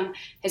 years young,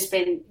 has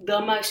been the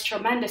most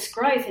tremendous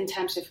growth in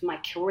terms of my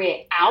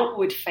career,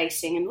 outward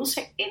facing and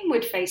also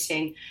inward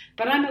facing.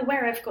 But I'm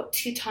aware I've got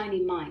two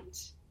tiny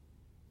minds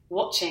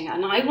watching.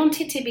 And I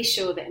wanted to be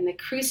sure that in the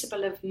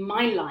crucible of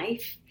my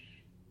life,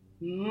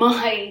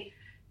 my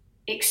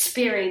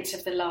experience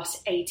of the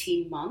last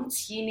 18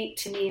 months, unique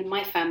to me and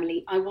my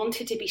family, I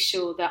wanted to be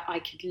sure that I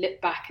could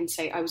look back and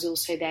say I was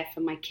also there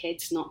for my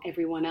kids, not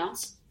everyone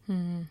else.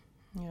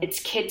 It's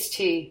kids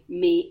to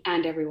me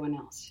and everyone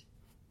else.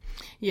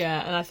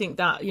 Yeah, and I think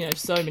that,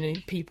 so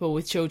many people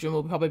with children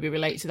will probably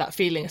relate to that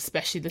feeling,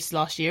 especially this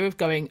last year of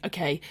going,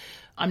 okay,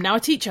 I'm now a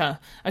teacher.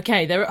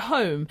 Okay, they're at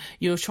home.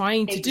 You're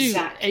trying to do,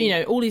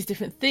 all these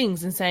different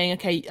things and saying,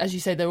 okay, as you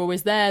say, they're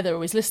always there. They're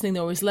always listening.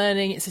 They're always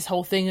learning. It's this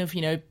whole thing of,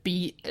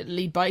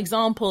 lead by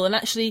example. And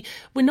actually,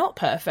 we're not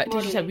perfect.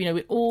 As you said,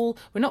 we're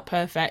not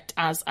perfect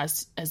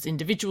as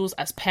individuals,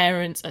 as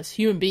parents, as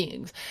human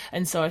beings.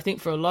 And so I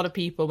think for a lot of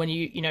people, when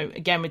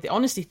again, with the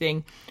honesty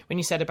thing, when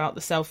you said about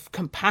the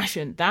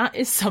self-compassion, that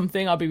is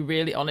something, I'll be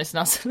really honest,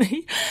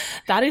 Natalie,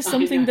 that is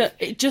something that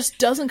it just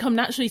doesn't come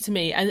naturally to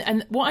me.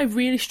 And what I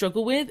really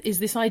struggle with is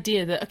this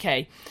idea that,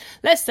 okay,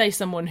 let's say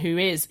someone who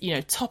is,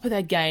 top of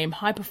their game,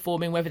 high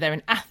performing, whether they're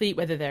an athlete,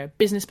 whether they're a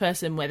business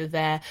person, whether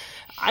they're,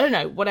 I don't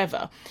know,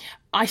 whatever.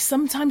 I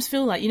sometimes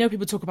feel like,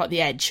 people talk about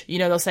the edge,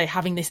 they'll say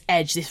having this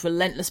edge, this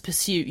relentless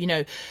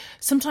pursuit,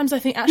 sometimes I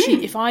think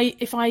actually if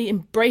I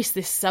embrace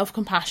this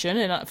self-compassion,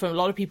 and for a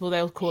lot of people,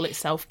 they'll call it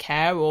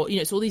self-care or,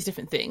 it's all these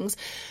different things.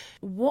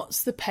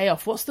 What's the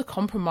payoff? What's the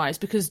compromise?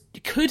 Because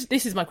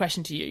this is my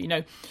question to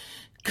you,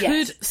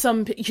 could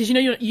some, because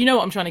you know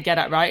what I'm trying to get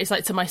at, right? It's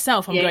like to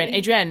myself, I'm going,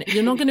 Adrienne,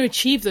 you're not going to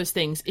achieve those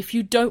things if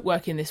you don't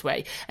work in this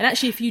way. And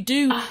actually, if you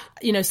do,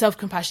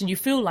 self-compassion, you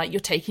feel like you're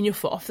taking your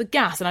foot off the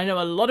gas. And I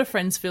know a lot of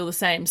friends feel the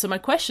same. So my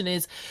question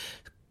is,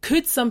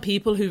 could some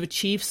people who've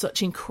achieved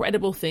such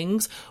incredible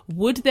things,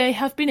 would they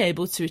have been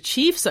able to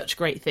achieve such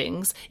great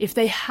things if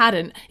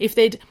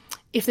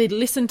they'd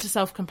listened to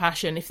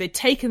self-compassion, if they'd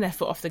taken their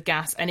foot off the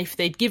gas, and if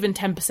they'd given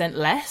 10%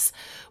 less,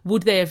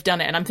 would they have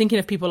done it? And I'm thinking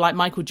of people like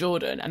Michael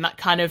Jordan and that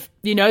kind of,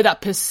 that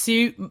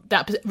pursuit,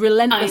 that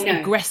relentless,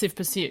 aggressive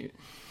pursuit.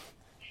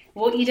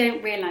 what you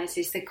don't realize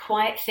is the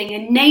quiet thing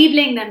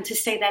enabling them to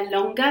stay there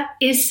longer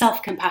is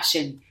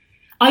self-compassion.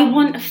 I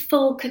want a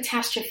full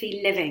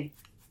catastrophe living.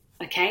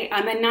 Okay,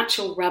 I'm a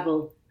natural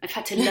rebel. I've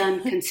had to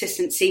learn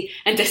consistency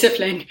and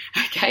discipline.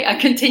 Okay, I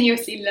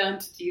continuously learn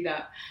to do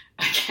that.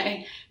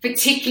 Okay,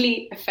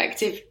 particularly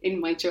effective in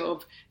my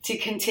job to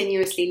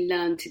continuously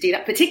learn to do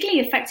that.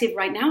 Particularly effective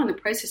right now in the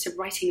process of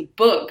writing a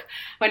book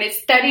when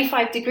it's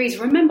 35 degrees.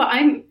 Remember,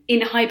 I'm in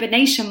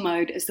hibernation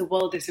mode as the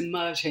world is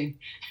emerging.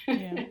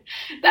 Yeah.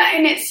 That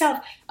in itself.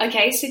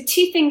 Okay, so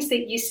 2 things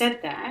that you said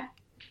there,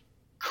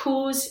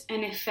 cause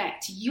and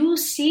effect. You're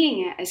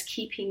seeing it as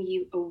keeping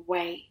you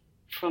away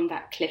from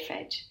that cliff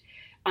edge.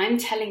 I'm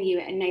telling you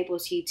it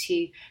enables you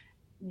to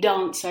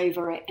dance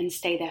over it and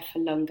stay there for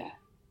longer.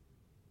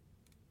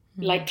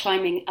 Like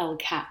climbing El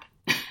Cap.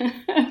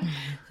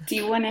 Do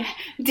you want to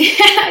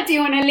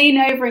lean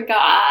over and go,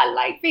 I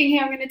like being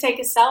here, I'm going to take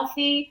a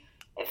selfie,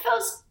 it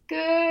feels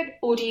good?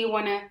 Or do you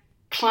want to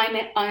climb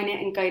it, own it,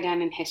 and go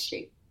down in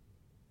history?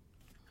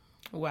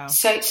 Wow.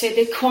 So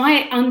the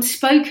quiet,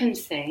 unspoken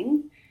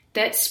thing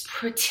that's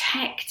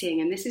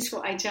protecting, and this is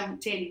what I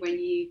jumped in when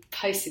you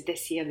posted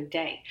this the other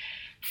day.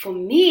 For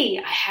me,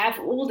 I have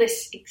all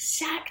this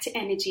exact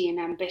energy and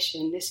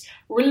ambition, this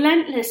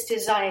relentless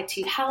desire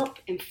to help,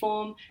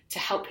 inform, to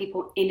help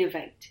people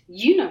innovate.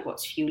 You know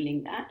what's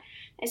fueling that.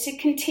 It's a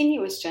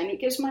continuous journey.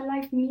 It gives my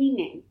life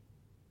meaning.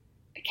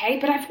 Okay,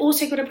 but I've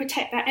also got to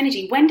protect that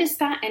energy. When does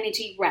that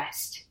energy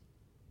rest?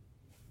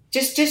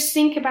 Just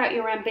think about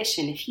your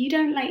ambition. If you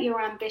don't let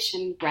your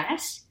ambition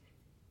rest,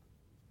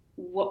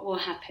 what will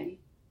happen?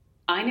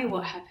 I know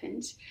what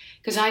happens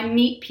because I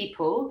meet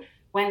people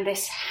when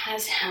this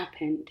has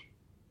happened.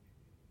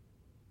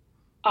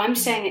 I'm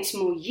saying it's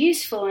more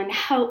useful and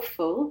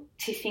helpful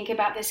to think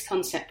about this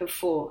concept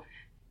before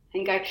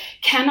and go,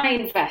 can I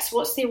invest?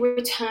 What's the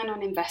return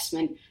on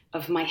investment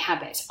of my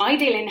habits? I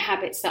deal in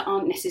habits that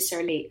aren't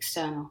necessarily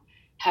external,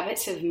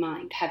 habits of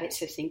mind,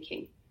 habits of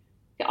thinking.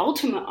 The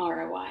ultimate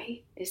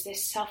ROI is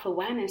this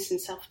self-awareness and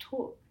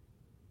self-talk.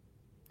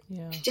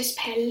 Yeah. Just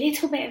pay a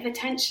little bit of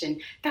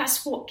attention.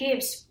 That's what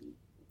gives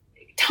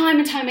time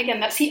and time again.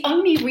 That's the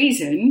only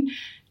reason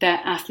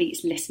that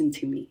athletes listen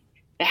to me.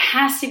 There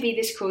has to be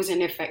this cause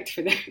and effect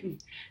for them.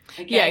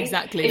 Okay? Yeah,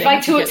 exactly. If I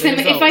talk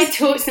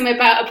to them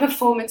about a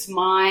performance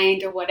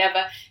mind or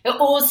whatever, it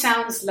all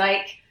sounds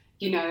like,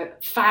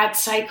 fad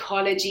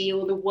psychology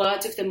or the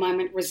words of the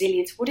moment,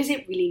 resilience. What does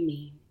it really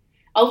mean?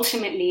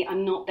 Ultimately,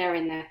 I'm not there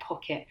in their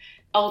pocket.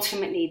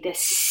 Ultimately, the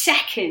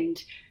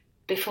second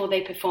before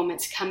they perform,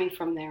 it's coming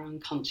from their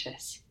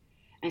unconscious.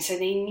 And so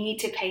they need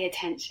to pay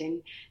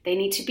attention. They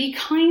need to be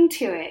kind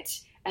to it.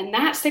 And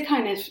that's the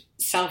kind of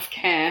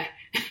self-care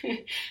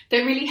that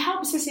really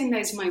helps us in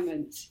those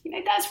moments.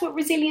 That's what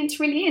resilience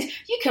really is.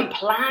 You can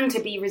plan to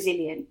be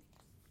resilient,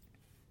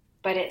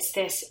 but it's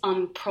this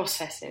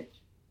unprocessive,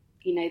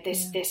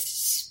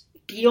 this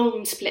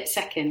beyond split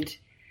second.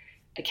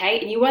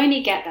 Okay, and you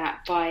only get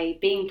that by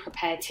being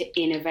prepared to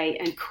innovate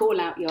and call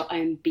out your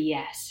own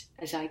BS,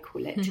 as I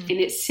call it, in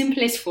its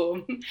simplest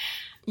form.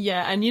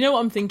 Yeah, and you know what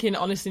I'm thinking,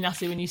 honestly,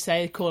 Natalie, when you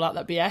say call out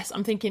that BS,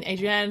 I'm thinking,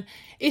 Adrienne,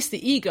 it's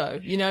the ego.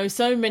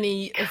 So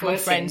many of my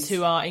friends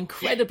who are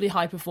incredibly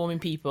high-performing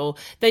people,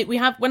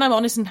 when I'm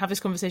honest and have this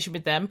conversation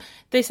with them,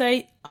 they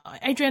say,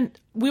 Adrienne,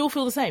 we all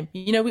feel the same.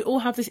 We all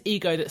have this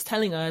ego that's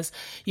telling us,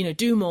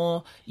 do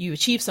more, you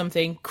achieve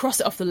something, cross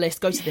it off the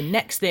list, go to the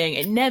next thing.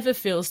 It never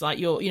feels like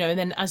you're, and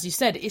then as you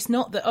said, it's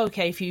not that,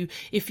 okay, if you,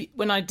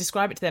 when I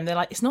describe it to them, they're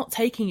like, it's not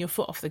taking your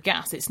foot off the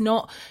gas. It's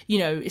not,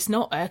 it's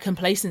not a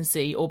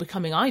complacency or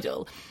becoming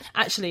idle.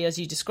 Actually, as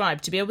you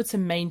described, to be able to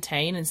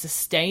maintain and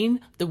sustain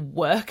the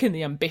work and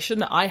the ambition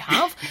that I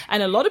have,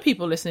 and a lot of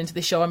people listening to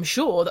this show, I'm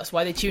sure that's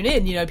why they tune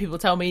in. People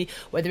tell me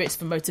whether it's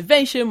for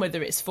motivation,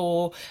 whether it's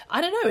for,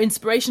 I don't know,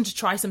 inspiration to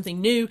try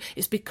something new,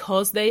 it's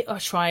because they are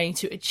trying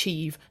to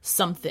achieve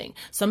something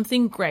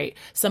great,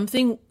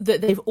 something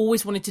that they've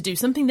always wanted to do,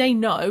 something they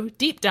know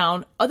deep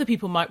down other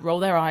people might roll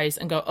their eyes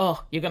and go,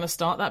 oh, you're going to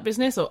start that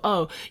business, or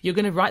oh, you're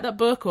going to write that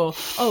book, or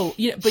oh,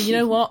 but you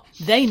know what,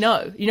 they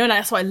know, and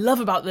that's what I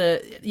love about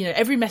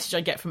every message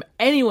I get from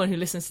anyone who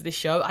listens to this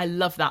show. I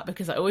love that,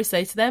 because I always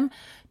say to them,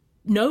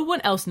 no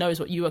one else knows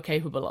what you are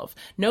capable of.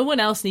 No one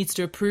else needs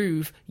to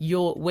approve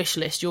your wish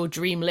list, your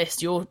dream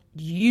list.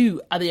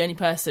 You are the only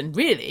person,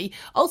 really.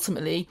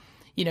 Ultimately,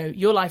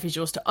 your life is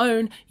yours to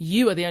own.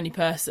 You are the only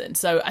person.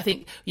 So I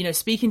think,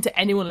 speaking to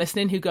anyone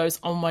listening who goes,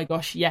 oh my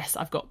gosh, yes,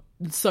 I've got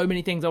so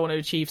many things I want to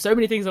achieve, so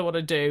many things I want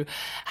to do.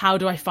 How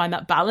do I find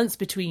that balance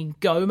between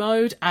go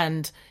mode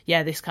and,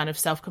 this kind of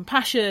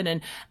self-compassion?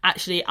 And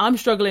actually, I'm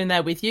struggling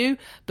there with you,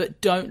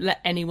 but don't let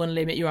anyone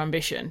limit your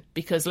ambition,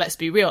 because let's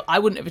be real, I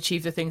wouldn't have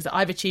achieved the things that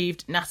I've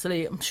achieved.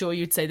 Natalie, I'm sure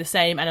you'd say the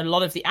same. And a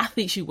lot of the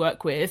athletes you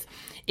work with,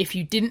 if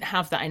you didn't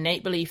have that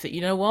innate belief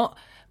that,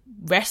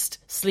 rest,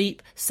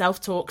 sleep,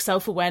 self-talk,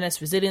 self-awareness,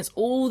 resilience,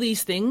 all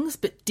these things,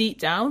 but deep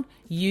down,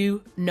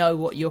 you know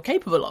what you're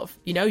capable of.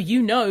 You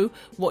know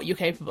what you're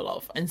capable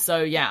of. And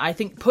so, I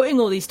think putting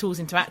all these tools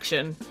into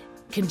action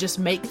can just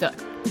make it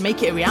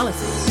a reality.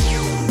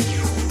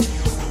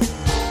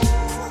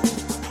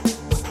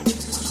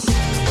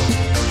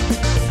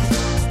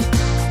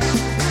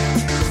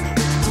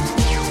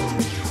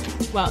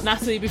 Well,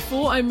 Natalie,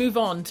 before I move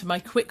on to my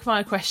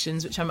quick-fire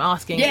questions, which I'm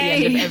asking at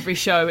the end of every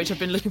show, which I've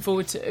been looking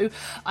forward to,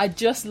 I'd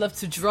just love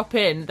to drop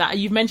in that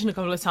you've mentioned a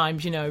couple of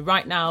times, you know,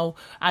 right now,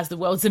 as the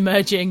world's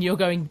emerging, you're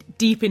going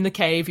deep in the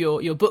cave,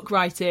 you're book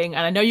writing,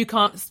 and I know you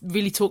can't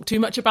really talk too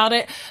much about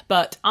it,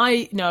 but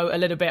I know a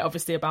little bit,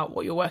 obviously, about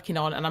what you're working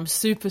on, and I'm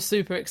super,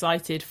 super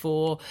excited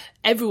for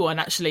everyone,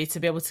 actually, to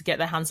be able to get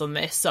their hands on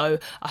this. So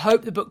I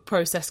hope the book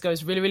process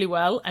goes really, really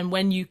well, and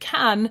when you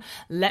can,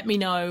 let me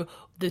know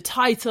the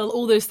title,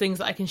 all those things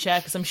that I can share,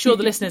 because I'm sure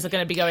the listeners are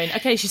going to be going,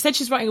 okay, she said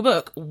she's writing a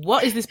book.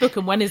 What is this book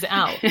and when is it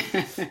out?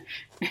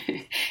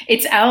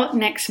 It's out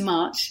next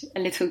March, a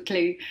little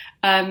clue.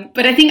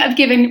 But I think I've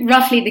given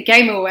roughly the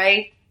game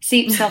away.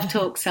 Deep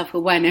self-talk,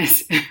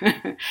 self-awareness.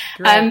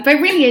 But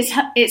really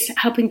it's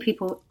helping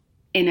people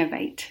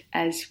innovate,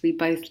 as we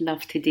both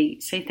love to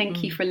do. So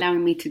thank you for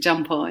allowing me to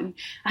jump on.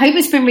 I hope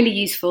it's been really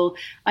useful.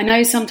 I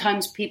know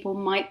sometimes people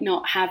might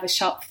not have a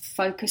sharp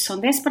focus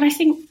on this, but I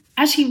think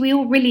actually we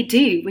all really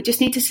do. We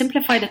just need to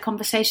simplify the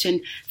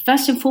conversation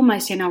first and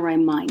foremost in our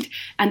own mind.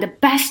 And the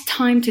best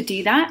time to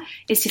do that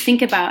is to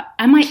think about,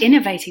 am I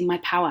innovating my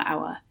power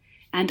hour?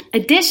 And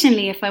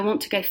additionally, if I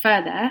want to go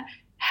further,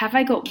 have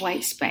I got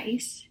white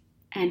space?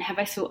 And have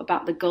I thought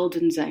about the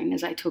golden zone,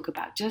 as I talk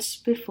about,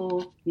 just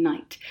before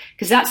night?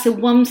 Because that's the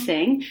one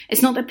thing.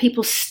 It's not that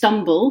people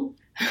stumble.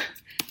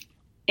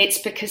 It's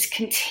because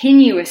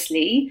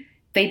continuously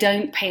they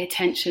don't pay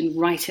attention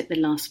right at the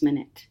last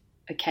minute.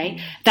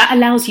 Okay? That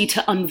allows you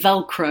to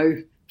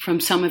unvelcro from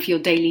some of your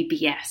daily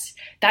BS.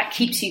 That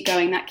keeps you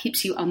going. That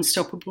keeps you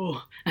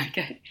unstoppable.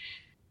 Okay.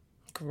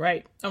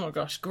 Great. Oh my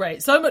gosh,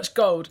 great. So much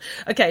gold.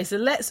 Okay, so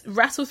let's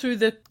rattle through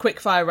the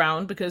quickfire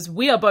round, because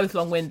we are both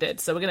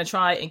long-winded, so we're going to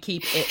try and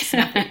keep it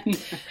snappy.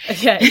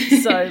 Okay,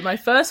 so my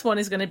first one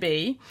is going to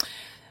be,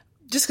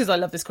 just because I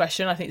love this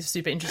question, I think it's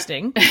super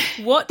interesting.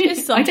 What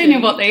is something... I don't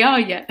know what they are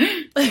yet.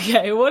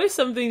 Okay, what is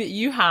something that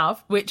you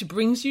have which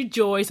brings you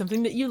joy,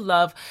 something that you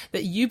love,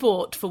 that you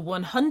bought for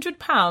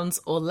 £100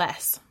 or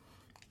less?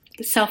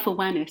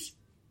 Self-awareness.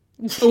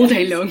 All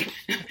day long.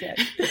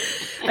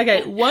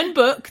 Okay, one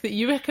book that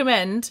you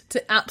recommend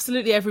to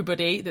absolutely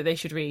everybody that they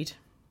should read.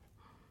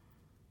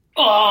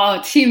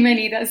 Oh, too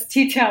many. That's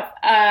too tough.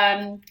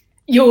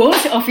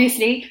 Yours,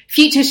 obviously.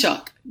 Future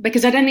Shock,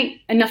 because I don't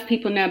think enough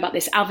people know about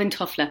this. Alvin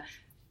Toffler.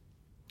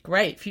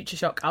 Great. Future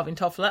Shock, Alvin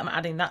Toffler. I'm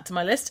adding that to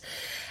my list.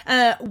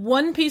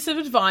 One piece of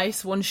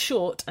advice, one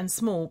short and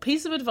small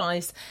piece of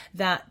advice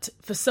that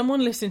for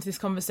someone listening to this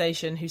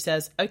conversation who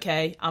says,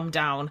 okay, I'm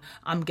down,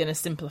 I'm going to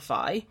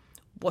simplify.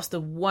 What's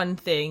the one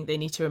thing they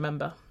need to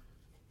remember?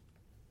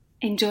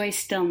 Enjoy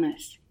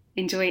stillness.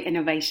 Enjoy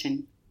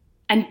innovation.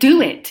 And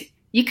do it.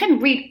 You can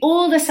read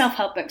all the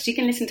self-help books. You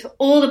can listen to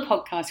all the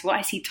podcasts. What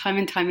I see time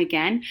and time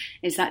again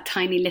is that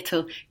tiny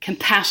little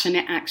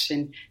compassionate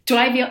action.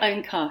 Drive your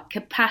own car.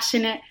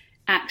 Compassionate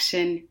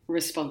action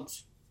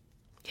response.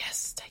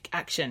 Yes, take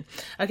action.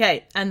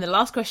 Okay, and the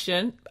last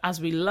question,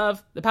 as we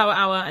love the power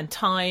hour and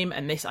time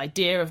and this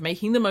idea of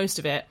making the most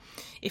of it,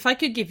 if I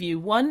could give you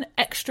 1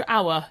 extra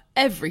hour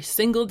every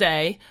single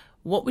day,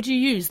 what would you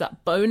use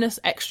that bonus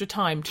extra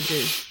time to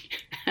do?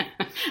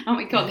 Oh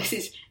my God, this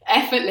is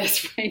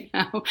effortless right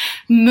now.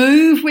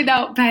 Move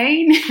without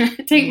pain.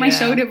 Take my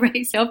shoulder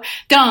brace off.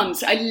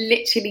 Dance. I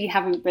literally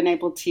haven't been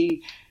able to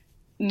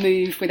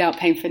move without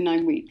pain for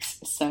 9 weeks.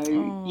 So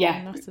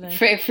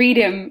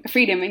freedom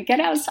and get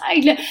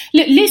outside. Look,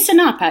 loosen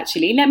up.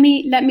 Actually, let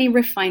me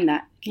refine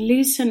that.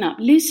 Loosen up.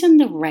 Loosen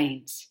the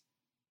reins.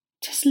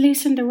 Just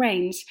loosen the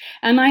reins.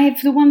 And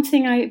the one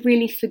thing I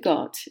really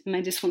forgot, and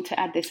I just want to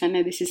add this. I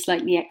know this is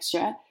slightly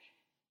extra.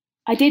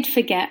 I did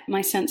forget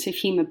my sense of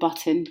humour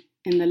button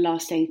in the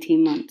last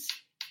 18 months,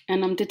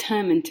 and I'm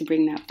determined to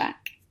bring that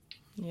back.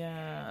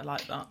 Yeah, I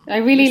like that. I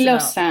really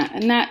lost that,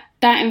 and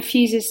that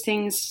infuses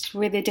things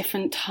with a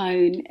different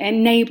tone,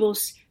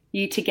 enables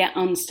you to get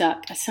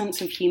unstuck, a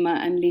sense of humour,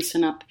 and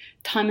loosen up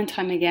time and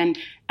time again.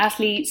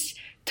 Athletes,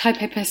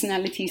 type A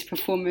personalities,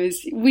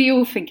 performers, we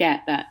all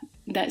forget that.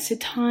 That's a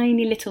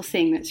tiny little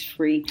thing that's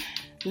free.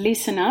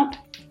 Loosen up,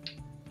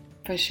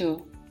 for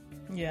sure.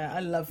 Yeah, I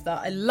love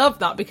that. I love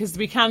that because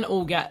we can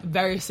all get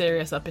very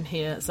serious up in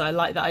here. So I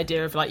like that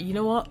idea of like, you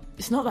know what?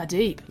 It's not that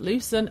deep.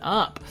 Loosen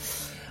up.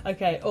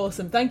 Okay,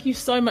 awesome. Thank you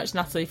so much,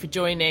 Natalie, for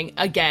joining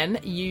again.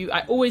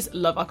 I always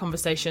love our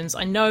conversations.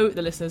 I know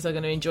the listeners are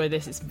going to enjoy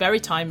this. It's very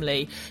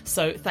timely.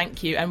 So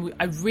thank you. And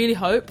I really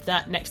hope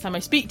that next time I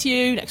speak to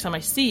you, next time I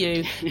see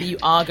you, that you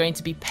are going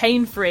to be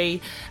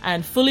pain-free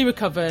and fully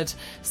recovered.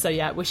 So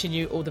yeah, wishing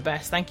you all the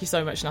best. Thank you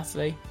so much,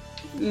 Natalie.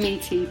 Me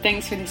too.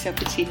 Thanks for this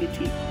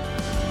opportunity.